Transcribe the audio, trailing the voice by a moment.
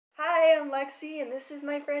Lexi, and this is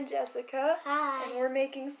my friend Jessica. Hi. And we're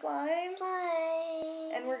making slime.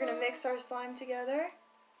 Slime. And we're going to mix our slime together.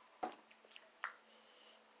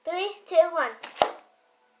 3, 2, 1.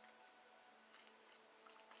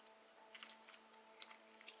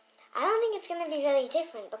 I don't think it's going to be really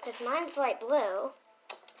different because mine's light blue.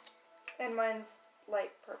 And mine's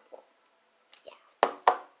light purple. Yeah.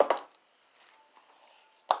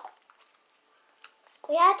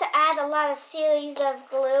 We had to add a lot of series of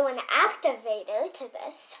glue and activator to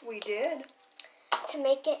this. We did. To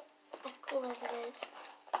make it as cool as it is.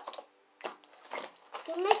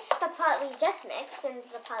 We mixed the part we just mixed and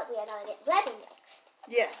the part we had already mixed.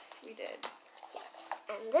 Yes, we did. Yes,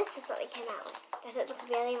 and this is what we came out with. Does it look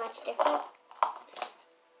very much different?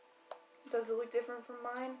 Does it look different from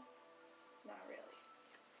mine? Not really.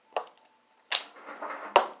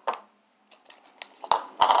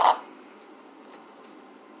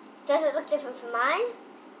 Does it look different from mine?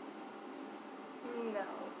 No.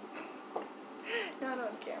 Not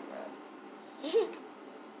on camera.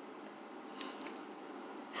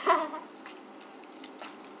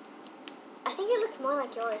 I think it looks more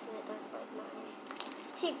like yours than it does like mine.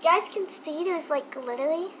 If you guys can see, there's like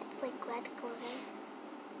glittery. It's like red glitter.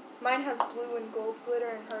 Mine has blue and gold glitter,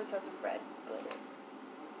 and hers has red glitter.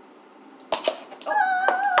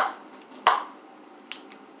 Oh.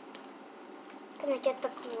 Gonna get the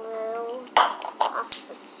glue off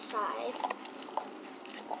the sides.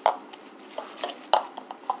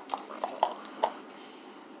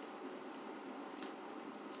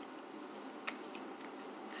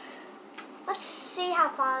 Let's see how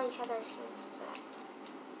far each other's can stretch.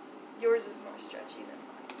 Yours is more stretchy than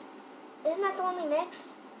mine. Isn't that the one we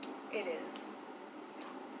mixed? It is.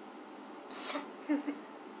 So,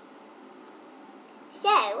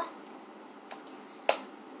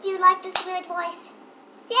 do you like this weird voice?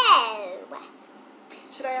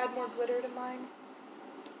 Should I add more glitter to mine?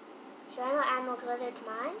 Should I not add more glitter to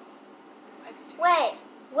mine? Life's too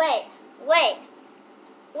Wait.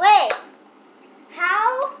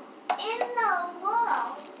 How in the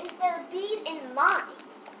world is there a bead in mine?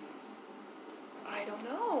 I don't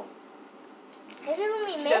know. Maybe when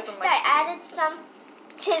we She mixed, doesn't like I added some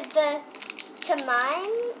to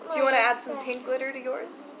mine. Do you want to add some pink glitter to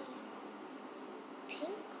yours?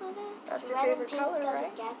 Pink glitter? That's your Red and favorite pink color, go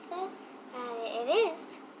right? together? It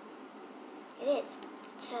is. It is.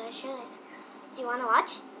 Sure is. Do you want to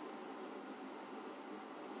watch?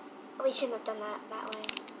 We shouldn't have done that way.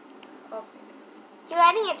 Okay. You're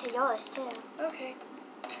adding it to yours, too. Okay.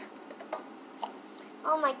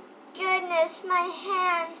 Oh my goodness, my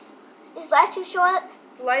hands. Is life too short?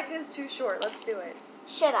 Life is too short. Let's do it.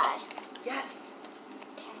 Should I? Yes.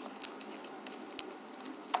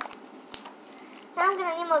 Now I'm going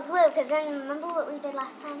to need more glue, because then remember what we did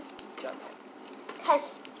last time? Jump.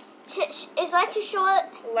 Because, is life too short?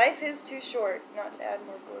 Life is too short not to add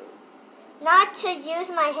more glue. Not to use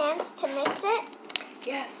my hands to mix it?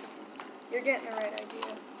 Yes. You're getting the right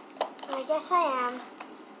idea. I guess I am.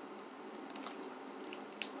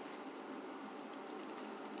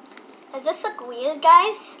 Does this look weird,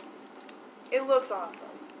 guys? It looks awesome.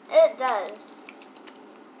 It does.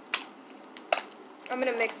 I'm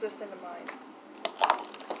going to mix this into mine.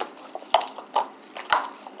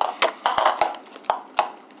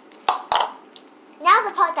 Now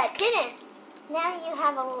the part that didn't. Now you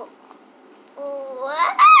have a little...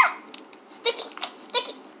 Sticky.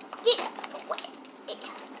 Get away.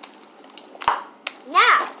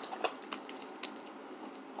 Now.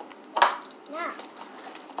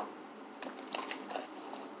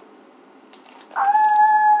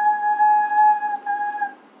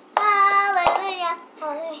 Hallelujah.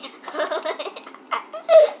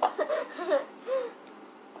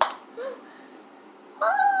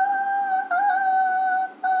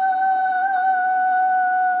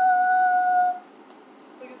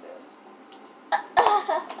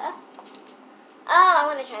 Oh, I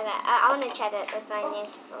want to try that. I want to try that with my new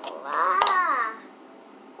slime.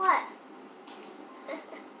 What?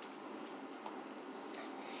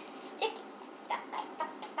 Stick.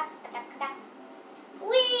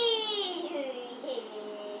 Wee.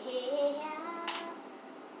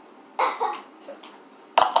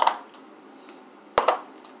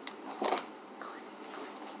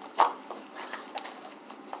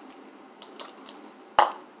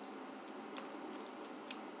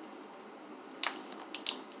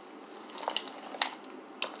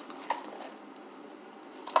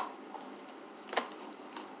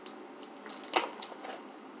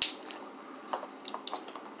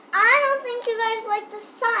 You guys like the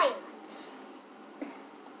silence?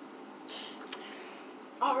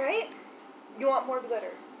 All right. You want more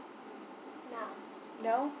glitter? No.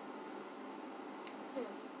 No?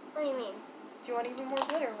 What do you mean? Do you want even more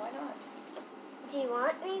glitter? Why not? Do you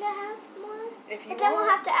want me to have more? If you But then want. we'll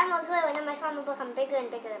have to add more glue, and then my slime will become bigger and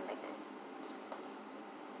bigger and bigger.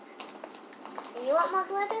 Do you want more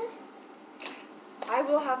glitter? I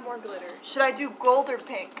will have more glitter. Should I do gold or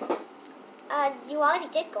pink? You already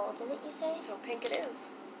did gold, didn't you say? So pink it is.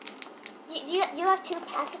 You have 2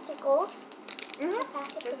 packets of gold?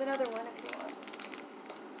 Mm-hmm. There's another one if you want.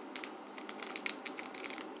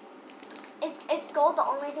 Is gold the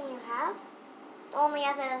only thing you have? The only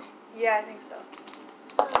other... Yeah, I think so.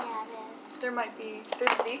 Oh, yeah, it is.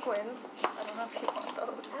 There's sequins. I don't know if you want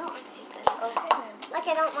those. I don't like sequins. Okay then. Like,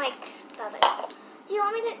 I don't like the other stuff. Do you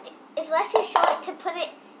want me to... Is life too short to put it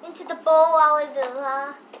into the bowl while it is...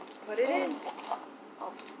 Put it in.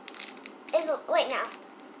 Wait, now.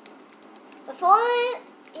 Before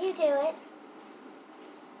you do it,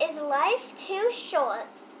 is life too short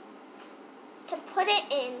to put it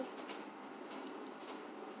in?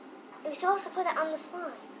 You're supposed to put it on the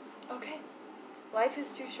slime. Okay. Life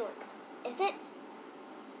is too short. Is it?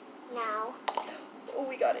 Now. Oh,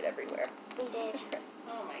 we got it everywhere. We did.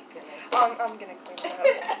 Oh my goodness. I'm gonna clean it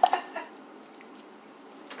up.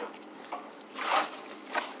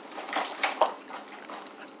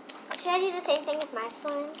 Should I do the same thing as my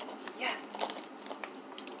slime? Yes.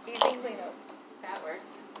 Easy cleanup. That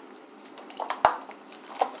works.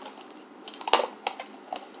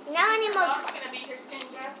 Now I need more. Mom's gonna be here soon,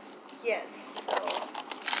 Jess. Yes. So,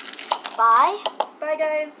 Bye. bye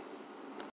guys.